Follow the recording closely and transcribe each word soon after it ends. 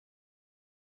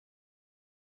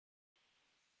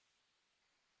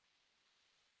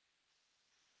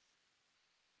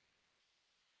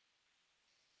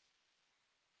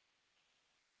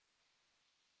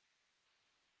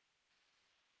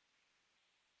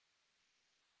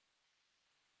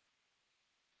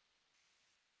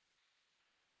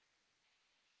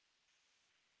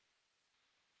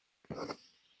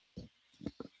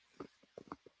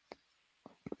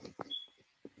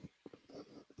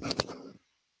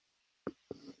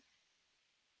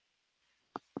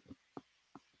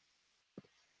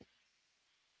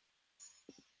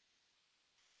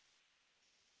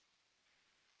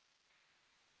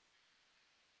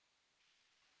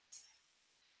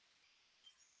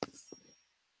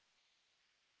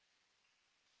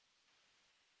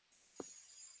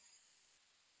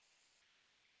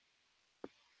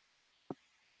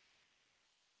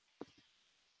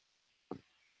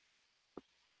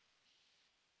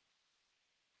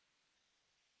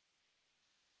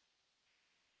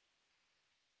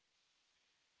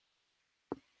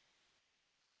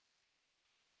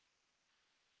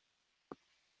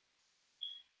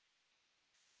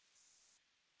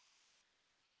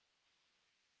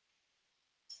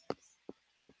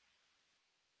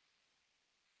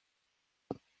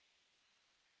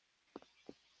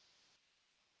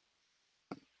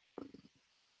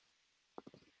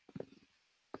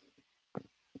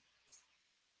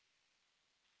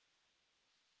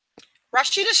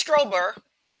Rashida Strober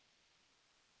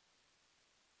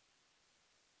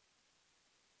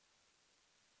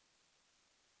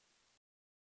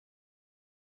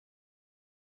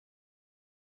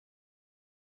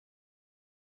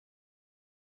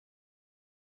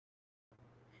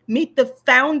meet the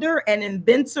founder and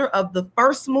inventor of the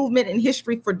first movement in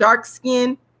history for dark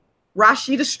skin,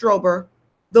 Rashida Strober,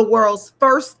 the world's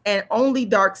first and only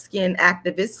dark skin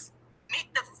activist.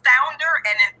 Meet the founder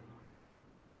and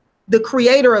the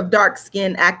creator of dark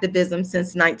skin activism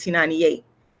since 1998.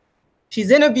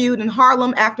 She's interviewed in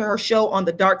Harlem after her show on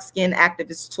the Dark Skin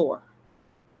Activist Tour.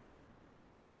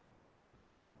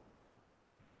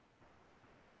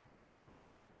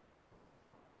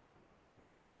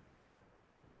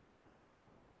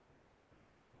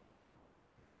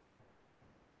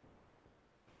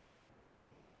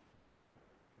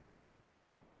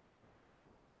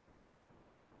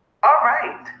 All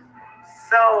right,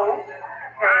 so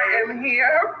I am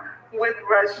here with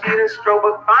Rashida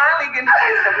Strober, finally getting a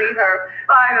chance to meet her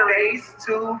face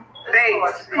to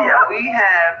face.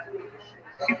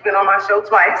 She's been on my show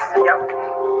twice.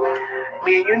 Yep.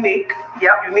 Me and Unique.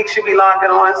 Yep. Unique should be logging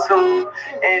on soon.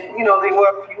 And, you know, there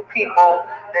were a few people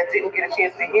that didn't get a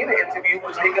chance to hear the interview,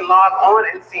 which they can log on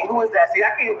and see. Who is that? See,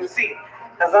 I can't even see.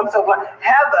 Because I'm so glad.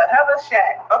 Heather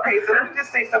Shack. Okay, so let me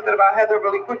just say something about Heather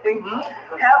really quickly.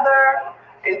 Heather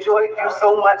enjoyed you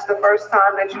so much the first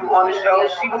time that you were on the show.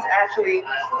 She was actually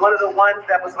one of the ones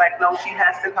that was like, no, she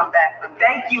has to come back.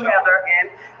 Thank you, Heather.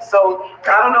 And so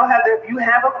I don't know, Heather, if you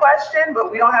have a question,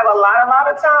 but we don't have a lot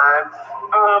of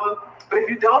time. But if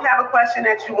you don't have a question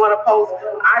that you want to pose,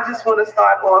 I just want to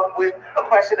start off with a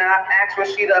question that I've asked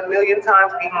Rashida a million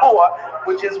times before,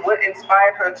 which is what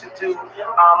inspired her to do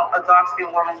a dark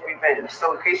skinned woman's revenge.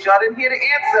 So in case y'all didn't hear the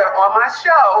answer on my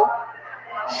show,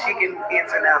 she can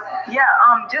answer now. Yeah,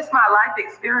 just my life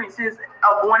experiences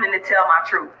of wanting to tell my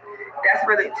truth. That's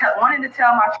really wanting to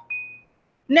tell my truth.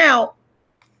 Now,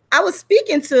 I was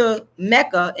speaking to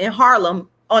Mecca in Harlem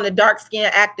on the Dark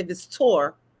Skin Activist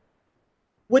Tour,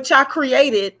 which I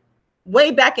created way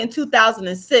back in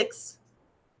 2006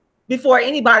 before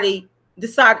anybody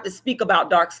decided to speak about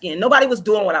dark skin. Nobody was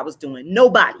doing what I was doing.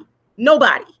 Nobody.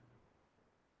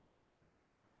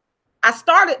 I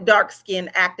started dark skin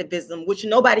activism, which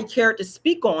nobody cared to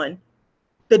speak on,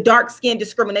 the dark skin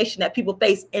discrimination that people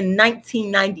face, in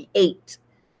 1998.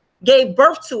 Gave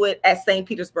birth to it at St.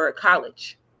 Petersburg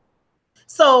College.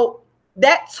 So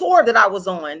that tour that I was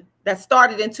on that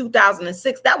started in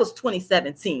 2006, that was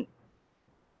 2017.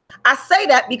 I say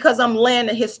that because I'm laying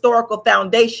a historical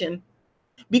foundation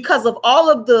because of all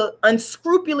of the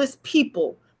unscrupulous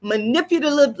people,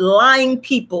 manipulative, lying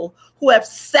people who have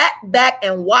sat back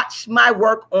and watched my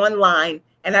work online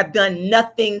and have done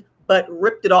nothing but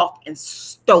ripped it off and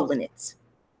stolen it.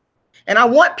 And I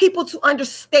want people to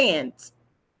understand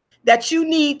that you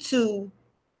need to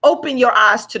open your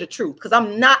eyes to the truth, because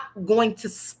I'm not going to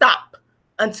stop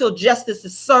until justice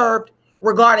is served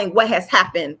regarding what has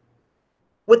happened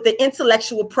with the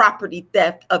intellectual property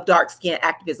theft of dark skin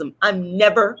activism. I'm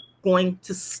never going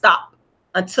to stop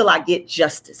until I get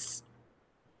justice.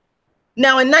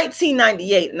 Now, in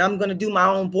 1998, and I'm going to do my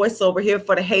own voiceover here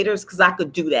for the haters because I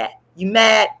could do that. You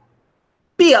mad?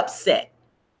 Be upset.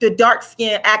 The dark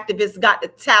skin activists got the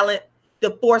talent,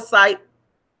 the foresight,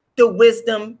 the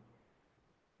wisdom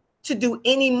to do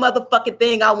any motherfucking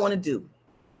thing I want to do.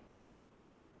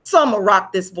 So I'm going to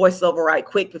rock this voiceover right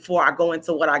quick before I go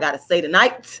into what I got to say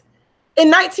tonight. In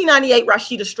 1998,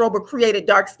 Rashida Strober created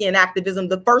dark skin activism,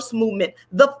 the first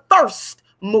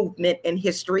movement in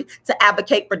history to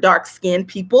advocate for dark skinned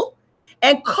people,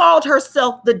 and called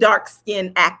herself the dark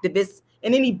skin activist.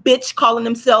 And any bitch calling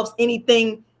themselves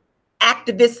anything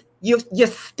activist, you're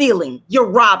stealing, you're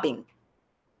robbing.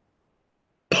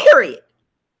 Period.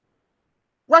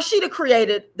 Rashida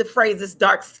created the phrases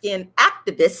dark skin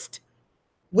activist,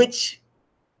 which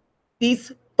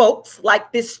these folks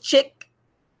like this chick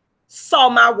saw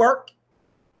my work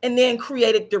and then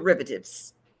created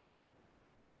derivatives.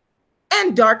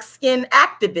 And dark skin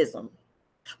activism.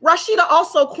 Rashida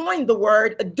also coined the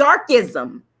word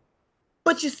darkism.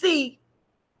 But you see,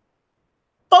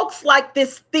 folks like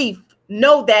this thief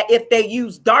know that if they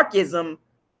use darkism,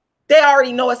 they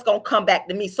already know it's going to come back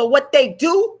to me. So what they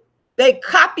do, they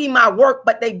copy my work,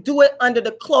 but they do it under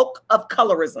the cloak of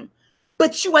colorism.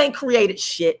 But you ain't created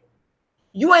shit.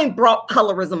 You ain't brought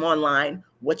colorism online.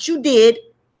 What you did,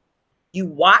 you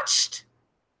watched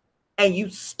and you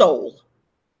stole.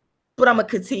 But I'm going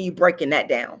to continue breaking that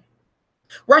down.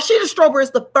 Rashida Strober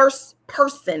is the first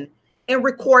person in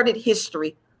recorded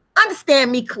history,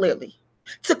 understand me clearly,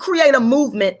 to create a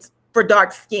movement for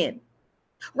dark skin.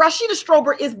 Rashida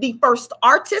Strober is the first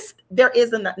artist. There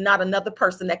is not another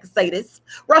person that can say this.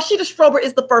 Rashida Strober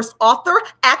is the first author,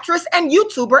 actress, and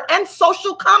YouTuber and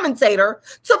social commentator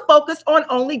to focus on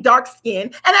only dark skin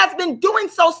and has been doing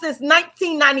so since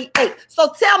 1998.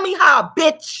 So tell me how a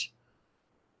bitch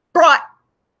brought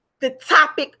the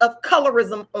topic of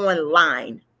colorism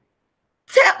online.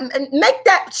 Make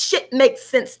that shit make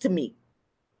sense to me.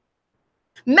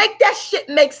 Make that shit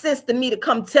make sense to me to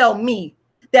come tell me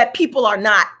that people are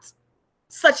not,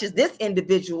 such as this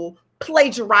individual,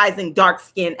 plagiarizing dark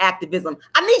skin activism.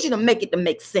 I need you to make it to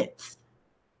make sense.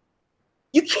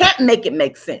 You can't make it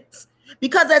make sense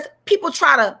because as people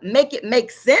try to make it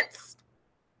make sense,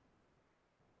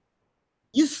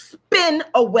 you spin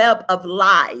a web of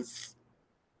lies.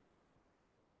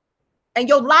 And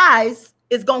your lies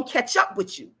is going to catch up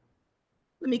with you.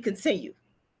 Let me continue.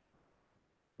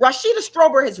 Rashida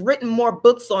Strober has written more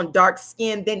books on dark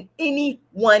skin than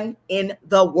anyone in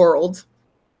the world.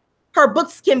 Her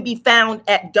books can be found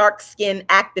at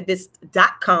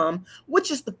darkskinactivist.com,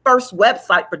 which is the first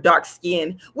website for dark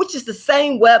skin, which is the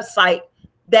same website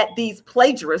that these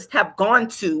plagiarists have gone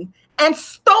to and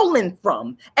stolen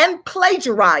from and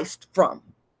plagiarized from.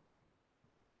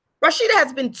 Rashida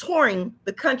has been touring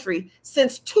the country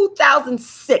since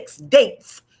 2006.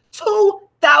 Dates,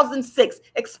 2006.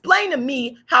 Explain to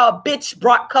me how a bitch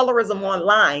brought colorism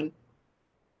online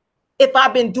if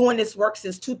I've been doing this work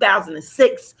since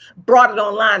 2006, brought it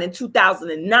online in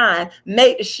 2009,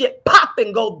 made the shit pop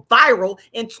and go viral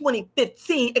in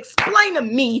 2015. Explain to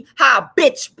me how a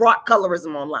bitch brought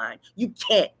colorism online. You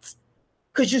can't,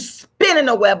 because you're spinning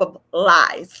a web of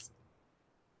lies.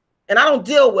 And I don't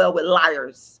deal well with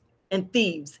liars and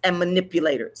thieves and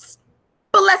manipulators.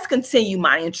 But let's continue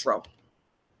my intro.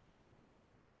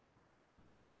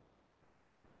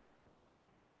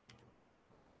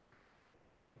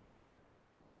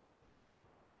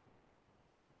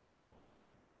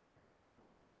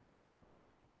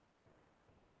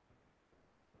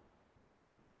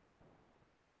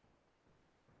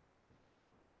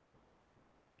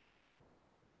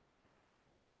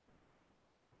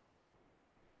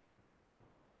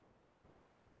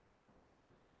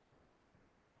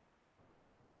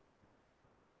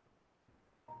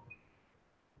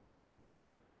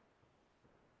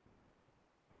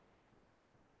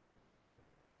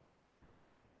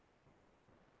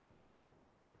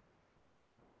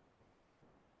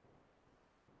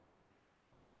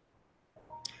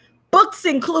 Books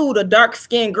include A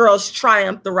Dark-Skinned Girl's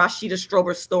Triumph, the Rashida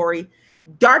Strober story,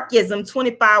 Darkism,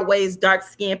 25 Ways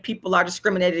Dark-Skinned People Are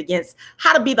Discriminated Against,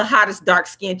 How to Be the Hottest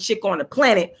Dark-Skinned Chick on the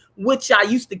Planet, which I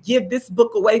used to give this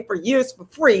book away for years for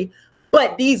free.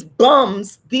 But these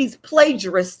bums, these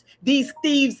plagiarists, these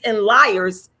thieves and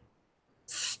liars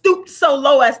stooped so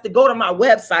low as to go to my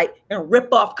website and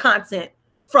rip off content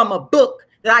from a book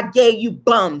that I gave you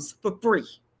bums for free.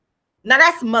 Now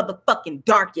that's motherfucking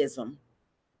darkism.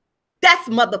 That's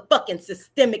motherfucking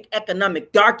systemic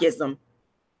economic darkism.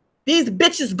 These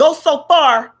bitches go so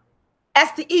far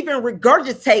as to even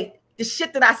regurgitate the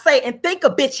shit that I say and think a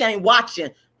bitch ain't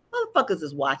watching. Motherfuckers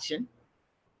is watching.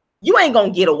 You ain't gonna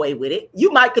get away with it.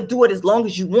 You might could do it as long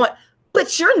as you want,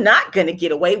 but you're not gonna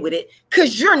get away with it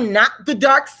because you're not the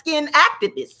dark-skinned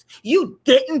activist. You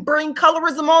didn't bring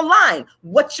colorism online.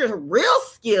 What your real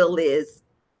skill is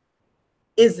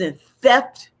in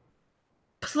theft,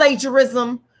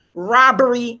 plagiarism,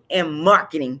 robbery, and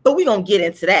marketing. But we're going to get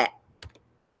into that.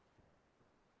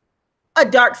 A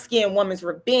Dark-Skinned Woman's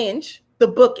Revenge, the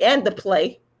book and the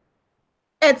play,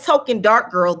 and Token Dark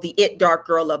Girl, the It Dark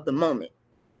Girl of the Moment.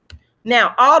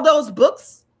 Now, all those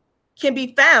books can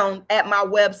be found at my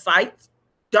website,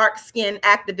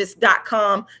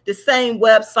 darkskinactivist.com, the same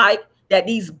website that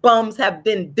these bums have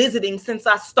been visiting since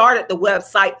I started the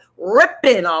website,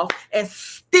 ripping off and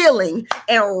stealing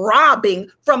and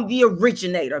robbing from the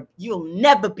originator. You'll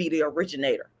never be the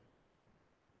originator.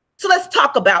 So let's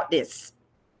talk about this,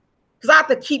 because I have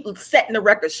to keep setting the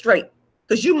record straight,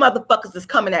 because you motherfuckers is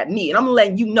coming at me, and I'm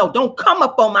letting you know, don't come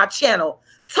up on my channel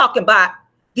talking about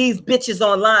these bitches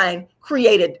online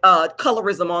created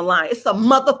colorism online. It's a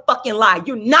motherfucking lie.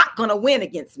 You're not going to win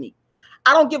against me.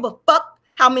 I don't give a fuck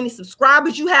how many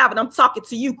subscribers you have, and I'm talking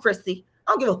to you, Chrissie.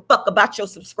 I don't give a fuck about your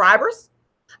subscribers.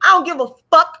 I don't give a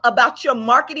fuck about your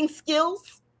marketing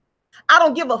skills. I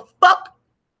don't give a fuck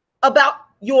about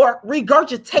your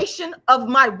regurgitation of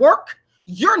my work.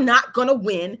 You're not going to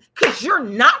win because you're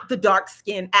not the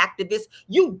dark-skinned activist.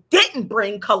 You didn't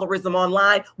bring colorism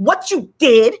online. What you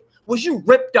did was you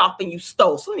ripped off and you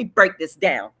stole. So let me break this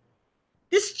down.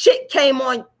 This chick came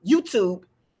on YouTube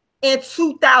in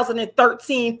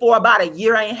 2013 for about a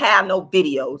year and a half, no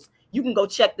videos. You can go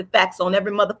check the facts on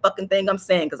every motherfucking thing I'm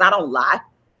saying, because I don't lie.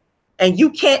 And you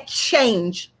can't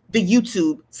change the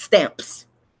YouTube stamps.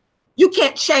 You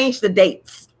can't change the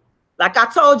dates. Like I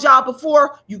told y'all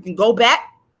before, you can go back.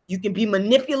 You can be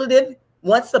manipulative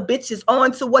once a bitch is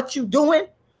on to what you're doing.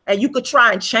 And you could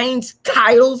try and change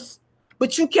titles.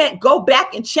 But you can't go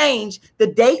back and change the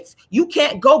dates. You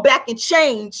can't go back and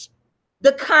change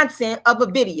the content of a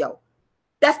video.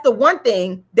 That's the one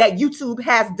thing that YouTube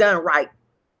has done right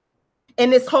in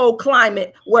this whole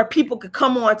climate, where people could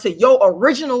come on to your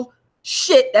original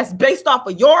shit that's based off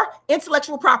of your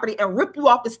intellectual property and rip you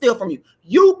off and steal from you.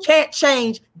 You can't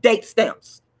change date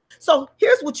stamps. So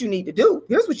here's what you need to do.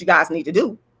 Here's what you guys need to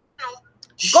do.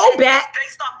 Go back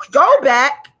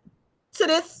to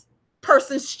this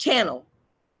person's channel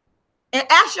and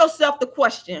ask yourself the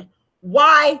question,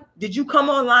 why did you come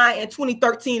online in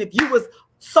 2013 if you was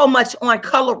so much on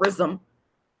colorism?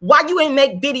 Why you ain't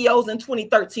make videos in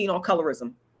 2013 on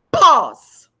colorism?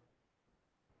 Pause.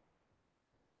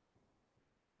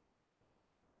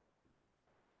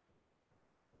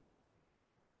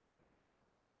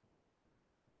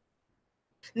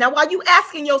 Now, while you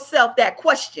asking yourself that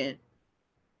question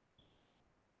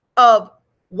of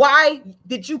why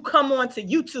did you come onto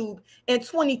YouTube in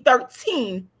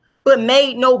 2013 but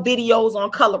made no videos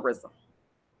on colorism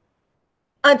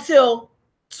until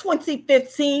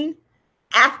 2015,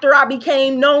 after I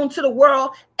became known to the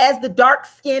world as the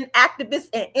dark-skinned activist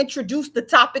and introduced the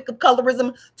topic of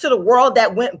colorism to the world,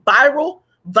 that went viral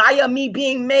via me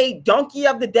being made Donkey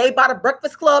of the Day by the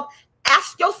Breakfast Club?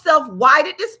 Ask yourself, why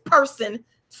did this person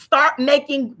start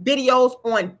making videos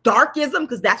on darkism?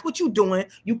 Because that's what you're doing.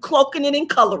 You cloaking it in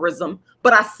colorism,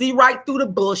 but I see right through the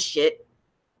bullshit.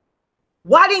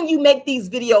 Why didn't you make these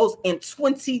videos in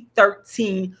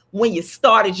 2013 when you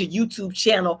started your YouTube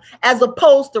channel, as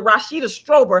opposed to Rashida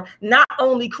Strober not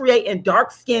only creating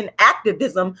dark skin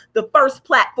activism, the first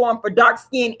platform for dark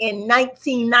skin in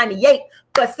 1998,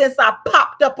 but since I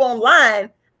popped up online,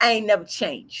 I ain't never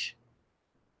changed.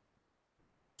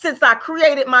 Since I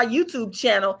created my YouTube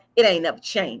channel, it ain't never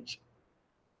changed.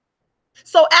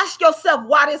 So ask yourself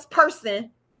why this person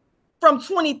from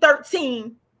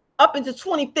 2013 up into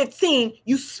 2015,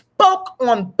 you spoke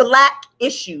on Black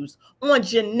issues, on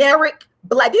generic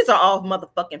Black. These are all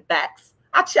motherfucking facts.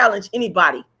 I challenge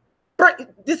anybody.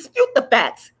 Dispute the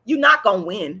facts. You're not going to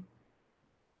win.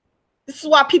 This is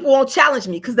why people won't challenge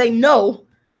me, because they know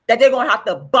that they're going to have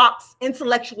to box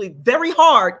intellectually very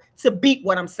hard to beat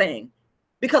what I'm saying,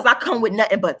 because I come with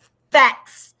nothing but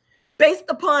facts based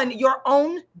upon your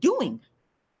own doing.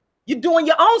 You're doing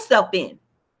your own self in.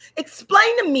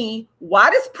 Explain to me why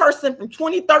this person from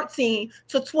 2013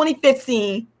 to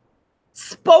 2015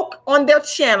 spoke on their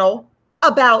channel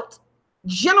about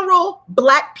general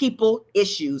Black people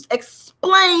issues.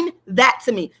 Explain that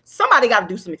to me. Somebody got to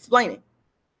do some explaining.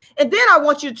 And then I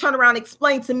want you to turn around and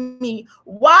explain to me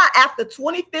why after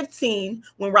 2015,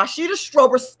 when Rashida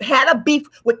Strober had a beef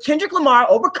with Kendrick Lamar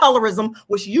over colorism,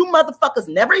 which you motherfuckers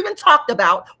never even talked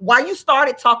about, why you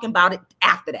started talking about it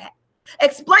after that.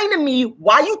 Explain to me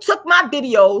why you took my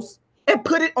videos and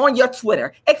put it on your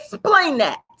Twitter. Explain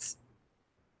that.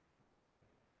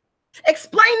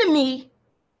 Explain to me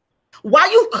why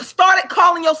you started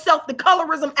calling yourself the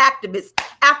colorism activist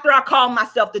after I called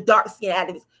myself the dark skin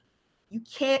activist. You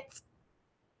can't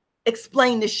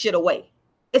explain this shit away.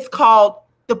 It's called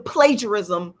the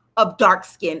plagiarism of dark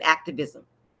skin activism.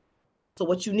 So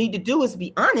what you need to do is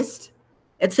be honest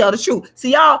and tell the truth.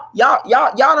 See, y'all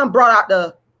done brought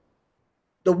out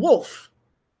the wolf.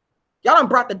 Y'all done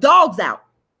brought the dogs out,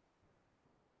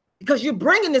 because you're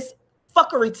bringing this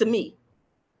fuckery to me.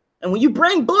 And when you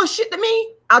bring bullshit to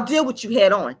me, I'll deal with you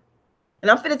head on. And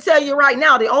I'm finna tell you right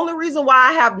now, the only reason why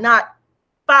I have not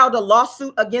filed a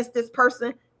lawsuit against this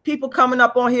person, people coming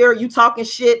up on here, you talking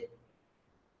shit,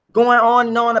 going on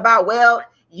and on about, well,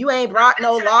 you ain't brought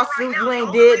no lawsuit, you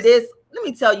ain't did this. Let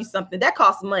me tell you something, that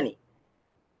costs money.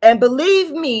 And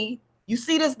believe me, you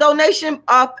see this donation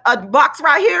box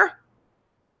right here?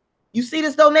 You see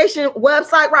this donation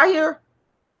website right here?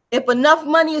 If enough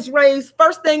money is raised,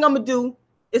 first thing I'm gonna do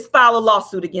is file a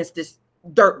lawsuit against this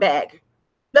dirtbag.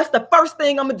 That's the first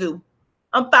thing I'm gonna do.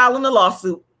 I'm filing a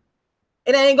lawsuit.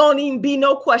 It ain't gonna even be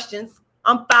no questions.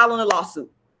 I'm filing a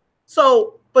lawsuit.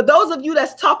 So for those of you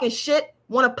that's talking shit,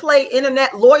 want to play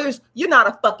internet lawyers, you're not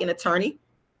a fucking attorney.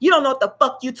 You don't know what the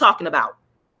fuck you talking about.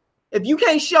 If you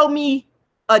can't show me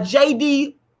a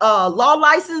JD law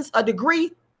license, a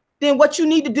degree, then what you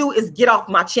need to do is get off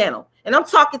my channel. And I'm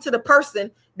talking to the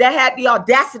person that had the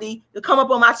audacity to come up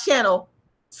on my channel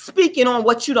speaking on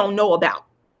what you don't know about.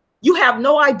 You have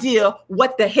no idea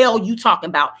what the hell you talking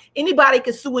about. Anybody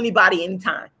can sue anybody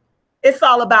anytime. It's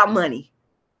all about money.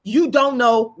 You don't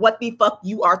know what the fuck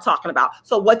you are talking about.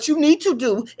 So what you need to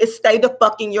do is stay the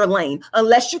fuck in your lane.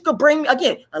 Unless you can bring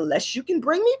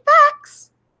me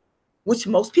facts, which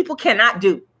most people cannot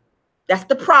do. That's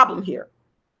the problem here.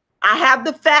 I have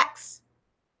the facts,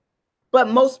 but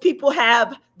most people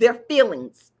have their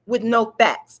feelings with no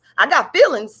facts. I got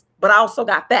feelings, but I also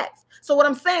got facts. So what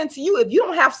I'm saying to you, if you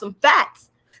don't have some facts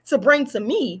to bring to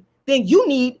me, then you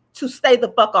need to stay the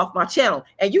fuck off my channel.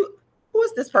 And you, who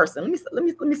is this person? Let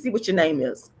me see what your name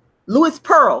is. Louis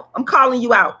Pearl. I'm calling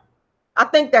you out. I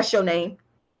think that's your name,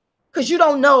 because you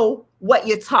don't know what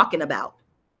you're talking about.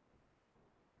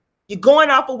 You're going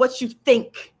off of what you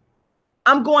think.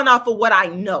 I'm going off of what I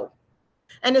know.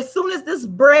 And as soon as this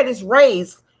bread is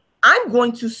raised, I'm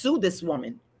going to sue this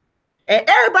woman. And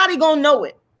everybody gonna know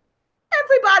it.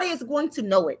 Everybody is going to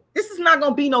know it. This is not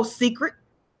going to be no secret.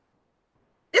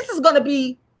 This is going to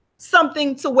be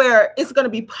something to where it's going to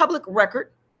be public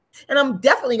record. And I'm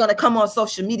definitely going to come on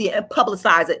social media and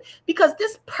publicize it, because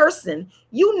this person,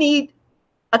 you need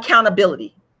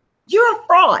accountability. You're a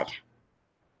fraud.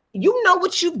 You know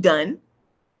what you've done.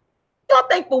 Don't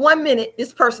think for 1 minute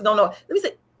this person don't know.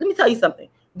 Let me tell you something.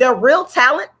 Their real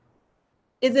talent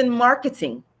is in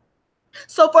marketing.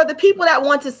 So for the people that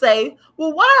want to say,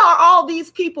 well, why are all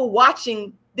these people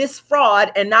watching this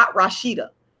fraud and not Rashida?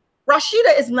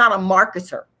 Rashida is not a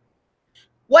marketer.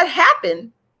 What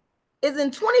happened is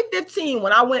in 2015,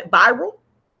 when I went viral,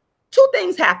 two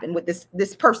things happened with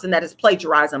this person that is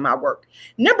plagiarizing my work.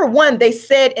 Number one, they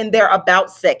said in their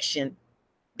about section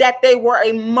that they were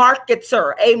a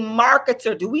marketer. A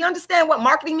marketer. Do we understand what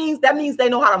marketing means? That means they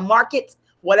know how to market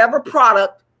whatever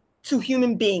product to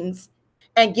human beings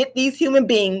and get these human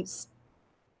beings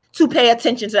to pay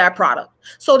attention to that product.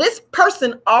 So this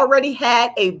person already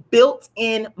had a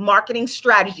built-in marketing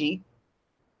strategy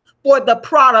for the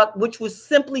product, which was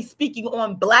simply speaking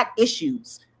on Black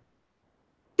issues.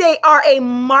 They are a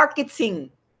marketing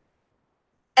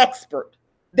expert.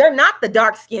 They're not the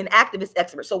dark-skinned activist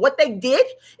expert. So what they did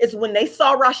is when they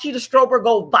saw Rashida Strober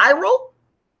go viral,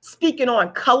 speaking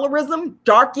on colorism,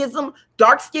 darkism,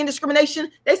 dark-skin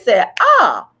discrimination, they said,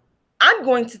 I'm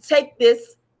going to take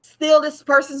this, steal this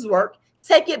person's work,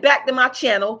 take it back to my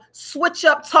channel, switch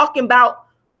up talking about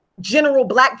general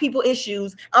Black people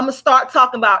issues. I'm going to start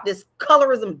talking about this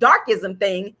colorism, darkism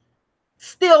thing,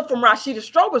 steal from Rashida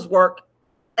Strober's work,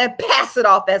 and pass it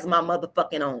off as my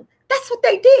motherfucking own. That's what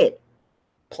they did.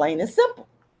 Plain and simple.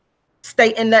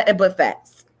 Stating nothing but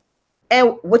facts.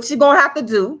 And what you're going to have to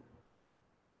do,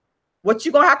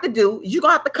 you're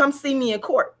going to have to come see me in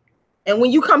court. And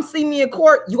when you come see me in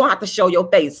court, you're going to have to show your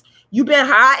face. You've been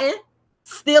hiding,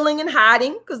 stealing and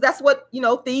hiding, because that's what,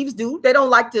 thieves do. They don't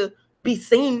like to be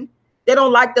seen. They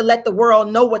don't like to let the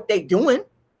world know what they're doing,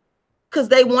 because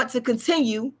they want to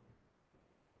continue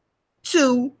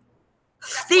to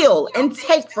steal and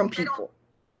take from people.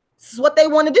 This is what they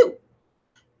want to do.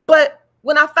 But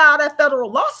when I file that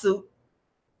federal lawsuit,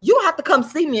 you don't have to come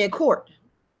see me in court.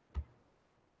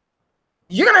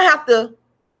 You're going to have to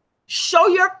show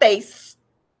your face,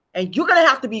 and you're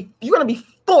going to be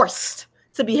forced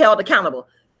to be held accountable.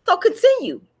 So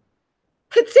continue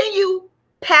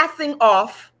passing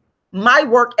off my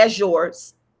work as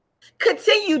yours.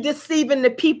 Continue deceiving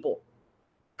the people,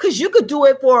 because you could do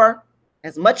it for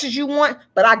as much as you want,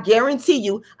 but I guarantee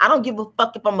you, I don't give a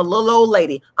fuck if I'm a little old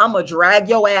lady. I'm going to drag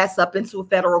your ass up into a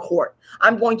federal court.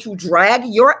 I'm going to drag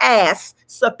your ass,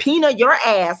 subpoena your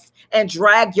ass, and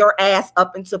drag your ass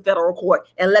up into federal court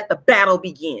and let the battle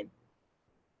begin.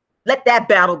 Let that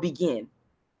battle begin.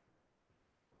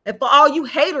 And for all you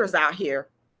haters out here,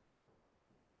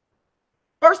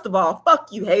 first of all, fuck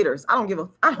you haters.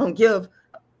 I don't give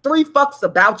 3 fucks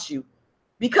about you,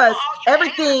 because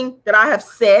everything that I have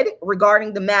said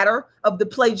regarding the matter of the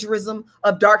plagiarism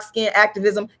of dark-skin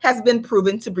activism has been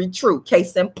proven to be true.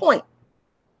 Case in point.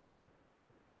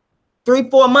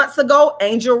 3-4 months ago,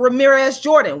 Angel Ramirez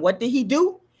Jordan, what did he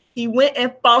do? He went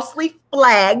and falsely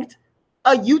flagged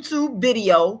a YouTube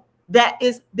video that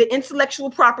is the intellectual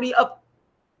property of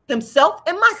himself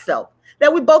and myself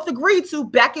that we both agreed to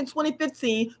back in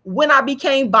 2015 when I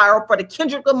became viral for the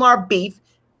Kendrick Lamar beef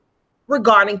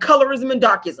regarding colorism and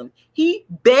darkism. He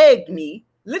begged me,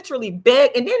 literally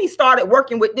begged, and then he started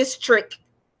working with this trick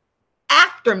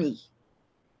after me.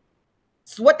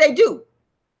 It's what they do.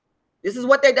 This is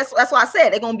what that's why I said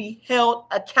they're going to be held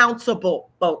accountable,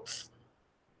 folks.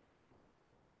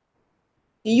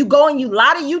 And you go and you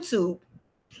lie to YouTube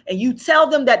and you tell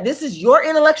them that this is your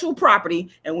intellectual property,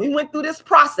 and we went through this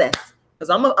process, because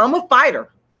I'm a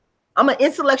fighter. I'm an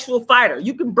intellectual fighter.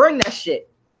 You can bring that shit.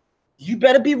 You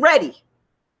better be ready.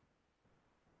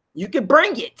 You can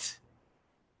bring it.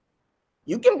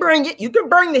 You can bring it. You can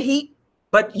bring the heat,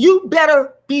 but you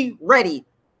better be ready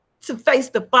to face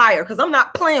the fire because I'm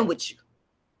not playing with you.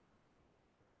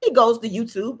 He goes to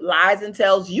YouTube, lies and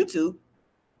tells YouTube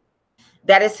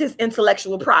that is his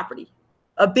intellectual property.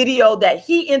 A video that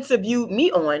he interviewed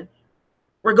me on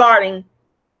regarding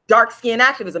dark skin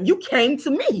activism. You came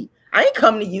to me. I ain't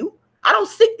come to you. I don't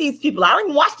seek these people. I don't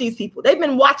even watch these people. They've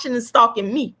been watching and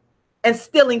stalking me and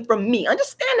stealing from me.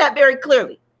 Understand that very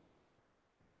clearly.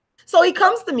 So he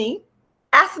comes to me,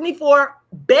 asks me for,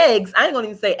 begs. I ain't gonna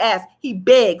even say ask. He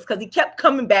begs because he kept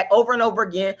coming back over and over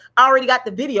again. I already got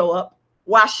the video up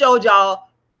where I showed y'all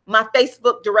my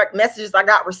Facebook direct messages. I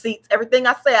got receipts. Everything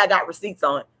I say, I got receipts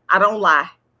on. I don't lie.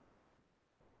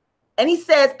 And he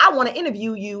says, I want to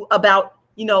interview you about,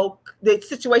 you know, the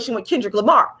situation with Kendrick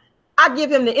Lamar. I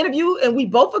give him the interview and we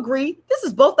both agree. This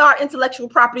is both our intellectual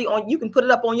property on, you can put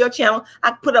it up on your channel.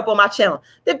 I put it up on my channel.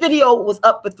 The video was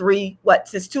up for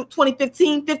since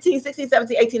 2015, 15, 16,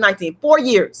 17, 18, 19, 4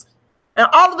 years. And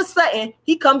all of a sudden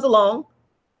he comes along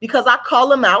because I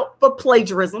call him out for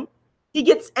plagiarism. He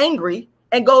gets angry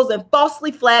and goes and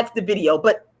falsely flags the video.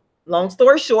 But long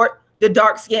story short, the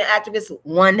dark skin activists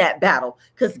won that battle.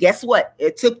 Because guess what?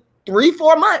 It took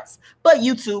 3-4 months, but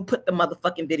YouTube put the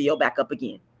motherfucking video back up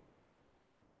again.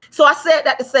 So I said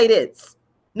that to say this.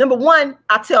 Number one,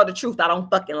 I tell the truth. I don't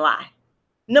fucking lie.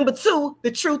 Number two,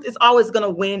 the truth is always going to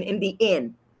win in the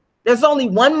end. There's only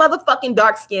one motherfucking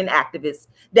dark skin activist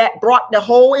that brought the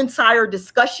whole entire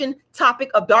discussion topic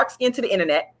of dark skin to the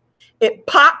internet. It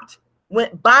popped,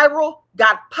 went viral,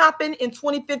 got popping in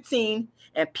 2015,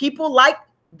 and people like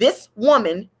this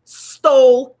woman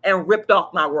stole and ripped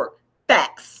off my work.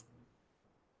 Facts.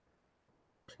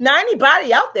 Now,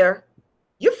 anybody out there,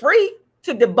 you're free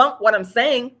to debunk what I'm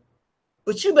saying,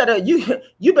 but you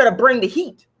better bring the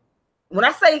heat. When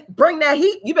I say bring that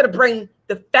heat, you better bring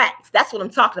the facts. That's what I'm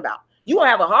talking about. You're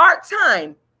gonna have a hard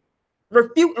time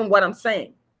refuting what I'm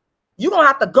saying. You're gonna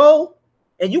have to go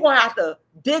and you're gonna have to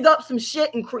dig up some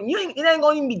shit, and it ain't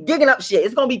gonna even be digging up shit.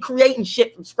 It's gonna be creating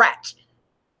shit from scratch,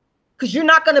 because you're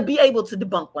not gonna be able to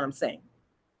debunk what I'm saying.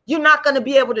 You're not gonna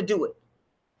be able to do it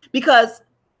because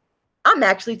I'm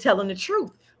actually telling the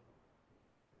truth.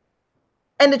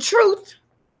 And the truth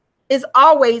is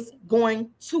always going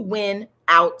to win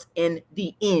out in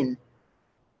the end.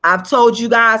 I've told you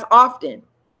guys often,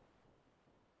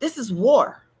 this is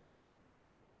war.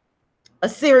 A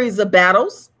series of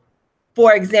battles.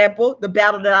 For example, the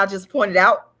battle that I just pointed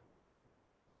out,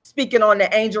 speaking on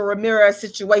the Angel Ramirez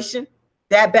situation,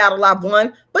 that battle I've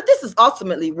won. But this is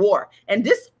ultimately war. And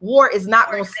this war is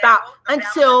not going to stop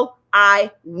until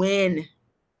I win.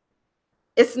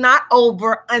 It's not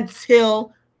over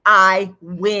until I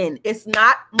win. It's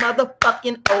not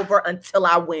motherfucking over until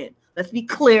I win. Let's be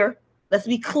clear. Let's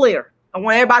be clear. I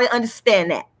want everybody to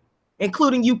understand that,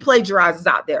 including you plagiarizers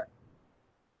out there.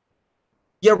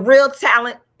 Your real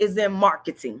talent is in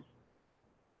marketing.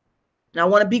 Now, I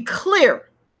want to be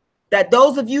clear that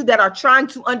those of you that are trying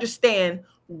to understand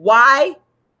why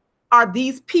are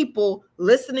these people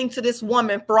listening to this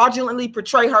woman fraudulently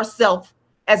portray herself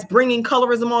as bringing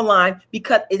colorism online,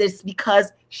 because it is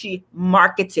because she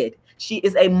marketed. She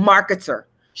is a marketer.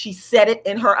 She said it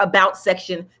in her about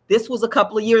section. This was a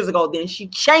couple of years ago. Then she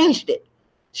changed it.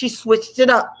 She switched it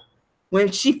up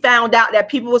when she found out that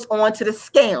people was on to the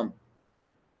scam.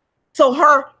 So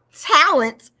her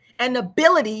talent and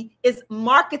ability is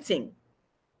marketing,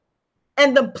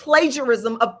 and the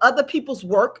plagiarism of other people's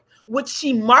work, which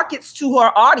she markets to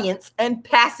her audience and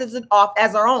passes it off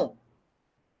as her own.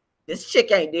 This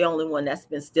chick ain't the only one that's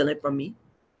been stealing from me.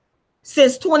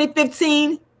 Since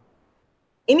 2015,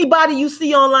 anybody you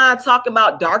see online talking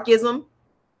about darkism,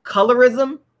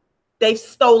 colorism, they've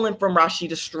stolen from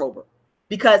Rashida Strober,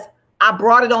 because I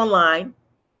brought it online.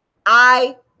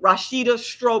 Rashida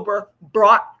Strober,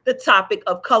 brought the topic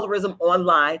of colorism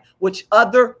online, which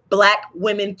other Black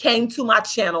women came to my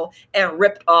channel and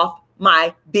ripped off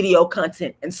my video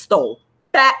content and stole.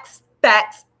 Facts,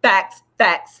 facts, facts,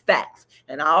 facts, facts.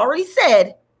 And I already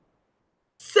said,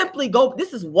 simply go,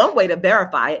 this is one way to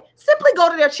verify it. Simply go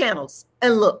to their channels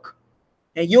and look,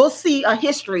 and you'll see a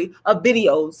history of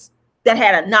videos that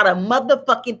had not a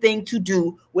motherfucking thing to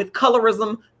do with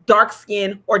colorism, dark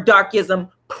skin, or darkism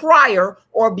prior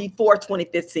or before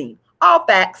 2015. All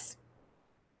facts.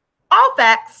 All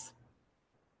facts.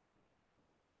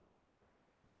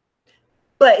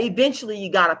 But eventually you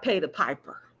got to pay the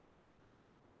piper.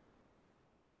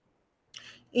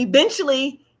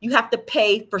 Eventually you have to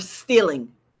pay for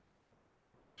stealing.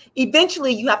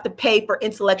 Eventually you have to pay for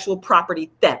intellectual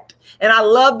property theft. And I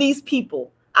love these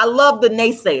people. I love the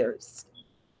naysayers.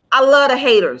 I love the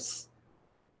haters.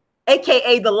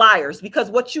 AKA the liars, because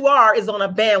what you are is on a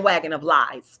bandwagon of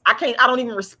lies. I don't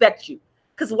even respect you,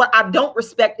 because what I don't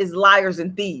respect is liars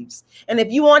and thieves. And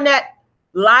if you on that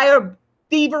liar,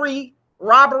 thievery,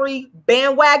 robbery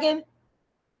bandwagon,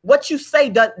 what you say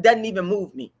doesn't even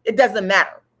move me. It doesn't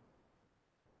matter.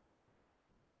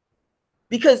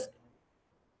 Because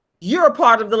you're a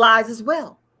part of the lies as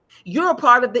well. You're a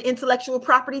part of the intellectual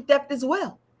property theft as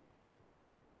well.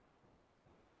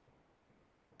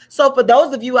 So for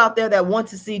those of you out there that want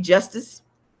to see justice,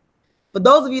 for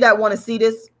those of you that want to see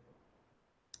this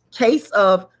case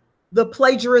of the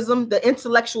plagiarism, the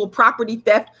intellectual property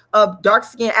theft of dark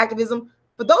skin activism,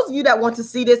 for those of you that want to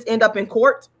see this end up in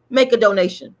court, make a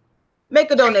donation.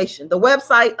 Make a donation. The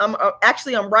website,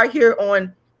 I'm right here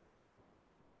on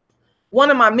one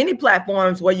of my many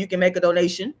platforms where you can make a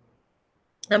donation.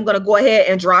 I'm going to go ahead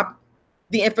and drop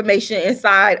the information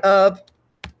inside of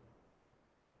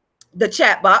the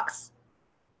chat box.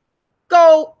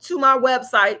 Go to my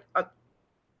website,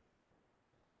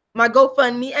 my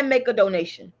GoFundMe, and make a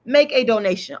donation. Make a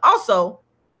donation. Also,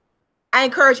 I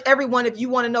encourage everyone, if you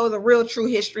want to know the real true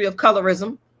history of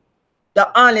colorism,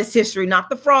 the honest history, not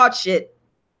the fraud shit,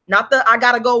 not the I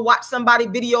gotta go watch somebody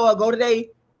video or go to their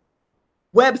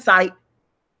website,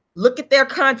 look at their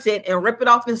content and rip it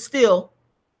off and steal.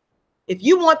 If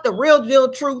you want the real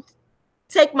truth,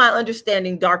 take my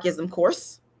Understanding Darkism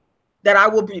course that I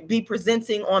will be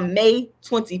presenting on May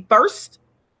 21st.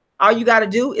 All you got to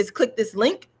do is click this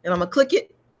link, and I'm going to click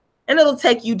it, and it'll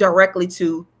take you directly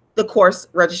to the course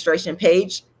registration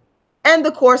page. And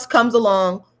the course comes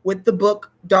along with the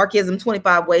book, Darkism,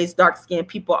 25 Ways Dark-Skinned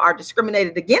People Are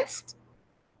Discriminated Against.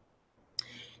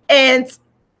 And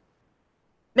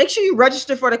make sure you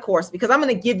register for the course, because I'm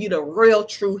going to give you the real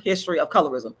true history of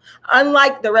colorism.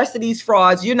 Unlike the rest of these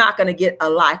frauds, you're not going to get a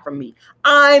lie from me.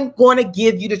 I'm going to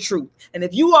give you the truth. And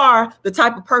if you are the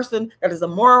type of person that is a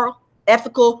moral,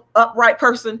 ethical, upright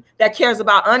person that cares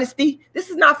about honesty, this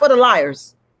is not for the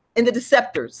liars and the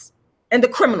deceptors and the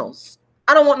criminals.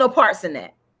 I don't want no parts in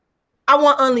that. I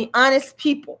want only honest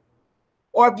people.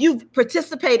 Or if you've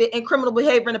participated in criminal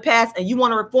behavior in the past and you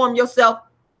want to reform yourself,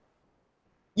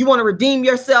 you want to redeem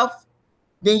yourself,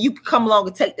 then you can come along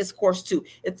and take this course too.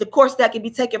 It's a course that can be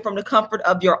taken from the comfort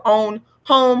of your own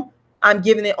home. I'm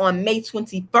giving it on May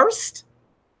 21st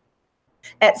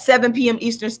at 7 p.m.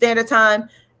 Eastern Standard Time.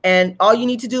 And all you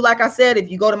need to do, like I said, if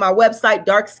you go to my website,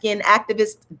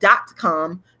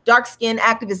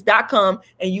 darkskinactivist.com,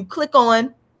 and you click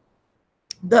on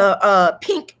the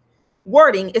pink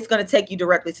wording, it's going to take you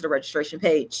directly to the registration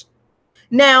page.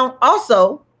 Now,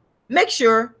 also, make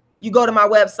sure you go to my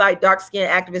website,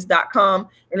 darkskinactivist.com,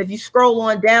 and if you scroll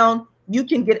on down, you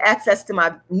can get access to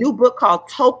my new book called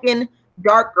Token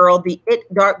Dark Girl, the It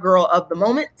Dark Girl of the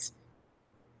Moment.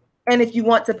 And if you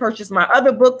want to purchase my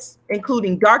other books,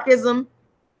 including Darkism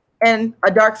and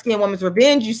A Dark-Skinned Woman's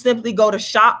Revenge, you simply go to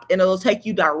shop and it'll take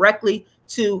you directly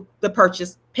to the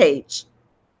purchase page.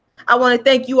 I want to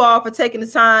thank you all for taking the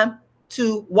time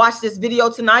to watch this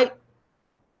video tonight.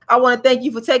 I want to thank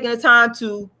you for taking the time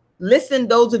to listen,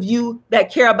 those of you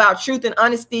that care about truth and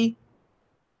honesty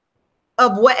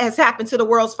of what has happened to the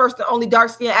world's first and only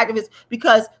dark-skinned activist,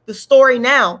 because the story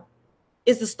now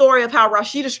is the story of how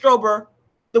Rashida Strober,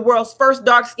 the world's first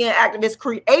dark-skinned activist,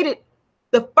 created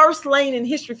the first lane in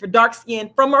history for dark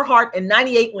skin from her heart in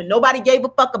 '98 when nobody gave a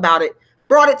fuck about it,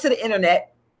 brought it to the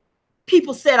internet.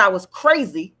 People said I was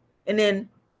crazy. And then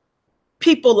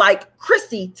people like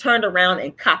Chrissie turned around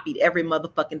and copied every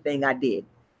motherfucking thing I did.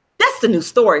 That's the new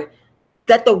story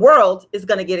that the world is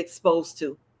going to get exposed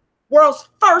to. World's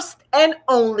first and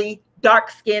only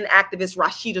dark-skinned activist,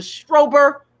 Rashida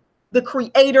Strober, the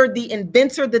creator, the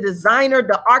inventor, the designer,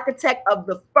 the architect of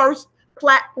the first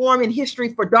platform in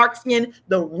history for dark skin,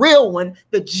 the real one,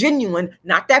 the genuine,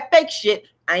 not that fake shit.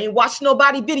 I ain't watched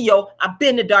nobody video. I've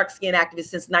been a dark skin activist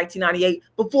since 1998,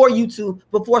 before YouTube,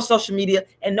 before social media,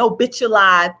 and no bitch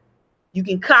alive. You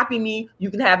can copy me.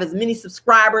 You can have as many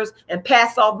subscribers and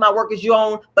pass off my work as your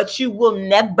own, but you will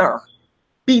never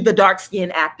be the dark skin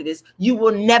activist. You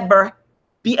will never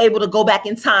be able to go back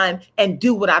in time and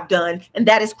do what I've done. And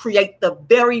that is create the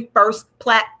very first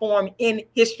platform in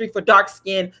history for dark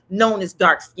skin, known as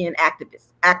dark skin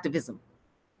activism.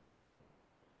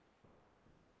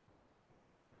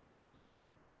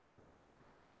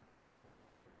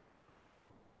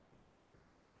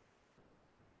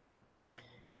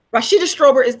 Rashida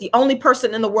Strober is the only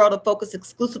person in the world to focus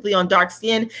exclusively on dark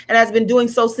skin and has been doing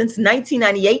so since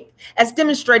 1998, as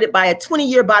demonstrated by a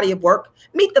 20-year body of work.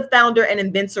 Meet the founder and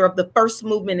inventor of the first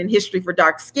movement in history for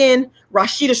dark skin,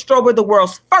 Rashida Strober, the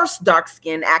world's first dark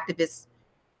skin activist.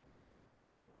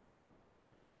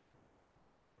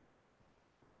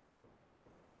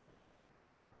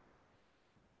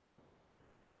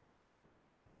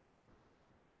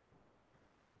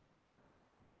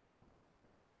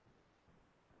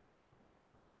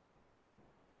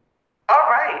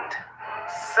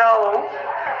 So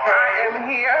I am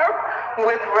here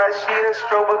with Rashida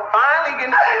Strober. Finally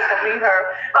getting a chance to meet her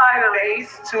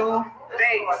face to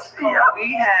face.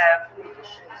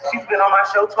 She's been on my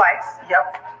show twice.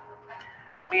 Yep.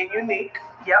 Me and Unique.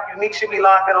 Yep. Unique should be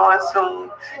logging on soon.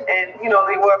 And, you know,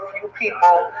 there were a few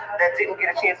people that didn't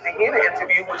get a chance to hear the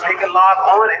interview, which they can log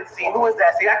on and see. Who is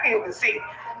that? See, I can't even see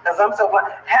because I'm so blind.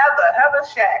 Heather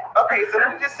Shack. Okay, so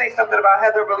let me just say something about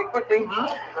Heather really quickly.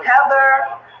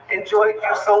 Heather enjoyed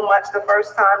you so much the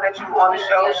first time that you were on the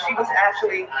show. She was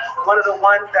actually one of the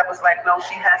ones that was like, no,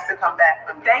 she has to come back.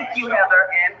 Thank you, Heather.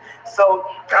 And so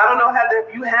I don't know, Heather,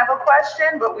 if you have a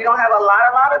question, but we don't have a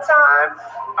lot of time.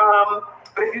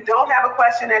 But if you don't have a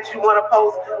question that you want to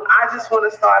pose, I just want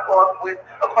to start off with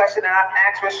a question that I've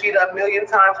asked Rashida a million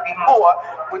times before,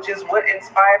 which is what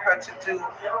inspired her to do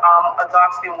a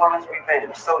dark-skinned woman's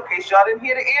revenge. So in case y'all didn't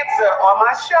hear the answer on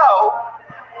my show,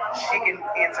 she can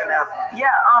answer now.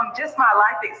 Yeah, just my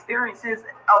life experiences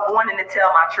of wanting to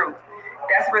tell my truth.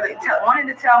 That's really wanting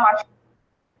to tell my truth.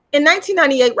 In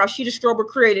 1998, Rashida Strober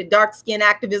created dark skin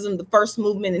activism, the first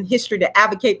movement in history to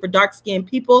advocate for dark-skinned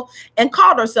people, and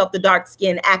called herself the dark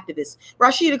skin activist.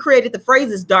 Rashida created the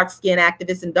phrases dark skin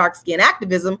activist and dark skin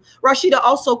activism. Rashida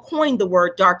also coined the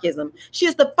word darkism. She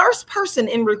is the first person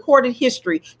in recorded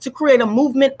history to create a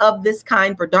movement of this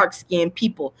kind for dark-skinned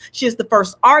people. She is the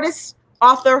first artist,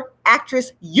 author,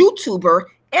 actress, YouTuber,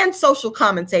 and social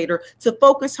commentator to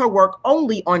focus her work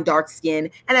only on dark skin,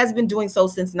 and has been doing so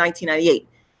since 1998.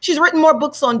 She's written more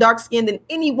books on dark skin than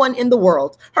anyone in the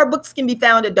world. Her books can be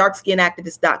found at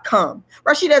darkskinactivist.com.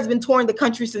 Rashida has been touring the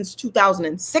country since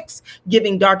 2006,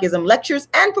 giving darkism lectures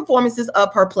and performances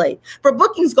of her play. For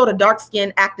bookings, go to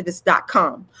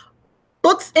darkskinactivist.com.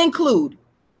 Books include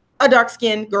A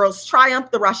Dark-Skinned Girl's Triumph,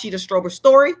 the Rashida Strober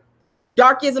story,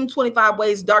 Darkism, 25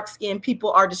 Ways Dark-Skinned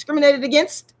People Are Discriminated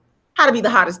Against, How to Be the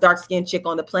Hottest Dark-Skinned Chick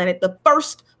on the Planet, the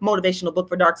first motivational book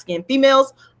for dark-skinned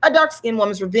females, A Dark-Skinned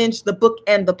Woman's Revenge, the book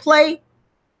and the play,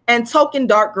 and Token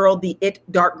Dark Girl, the It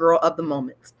Dark Girl of the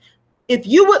Moment. If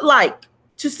you would like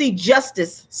to see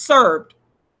justice served,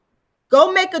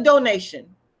 go make a donation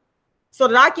so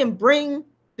that I can bring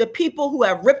the people who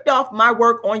have ripped off my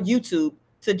work on YouTube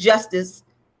to justice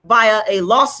via a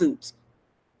lawsuit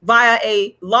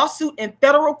in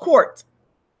federal court,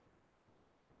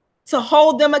 to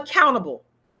hold them accountable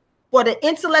for the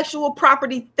intellectual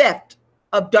property theft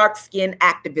of dark skin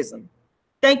activism.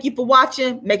 Thank you for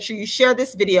watching. Make sure you share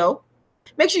this video.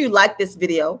 Make sure you like this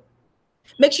video.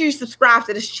 Make sure you subscribe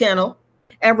to this channel.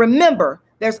 And remember,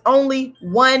 there's only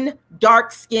one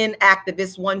dark skin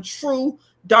activist, one true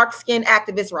dark skin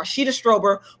activist, Rashida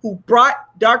Strober, who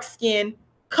brought dark skin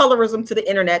colorism to the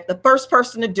internet, the first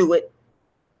person to do it,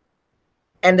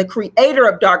 and the creator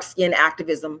of dark skin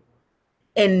activism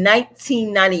in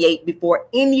 1998, before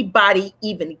anybody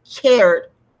even cared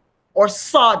or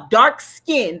saw dark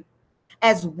skin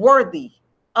as worthy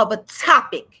of a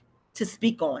topic to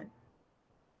speak on.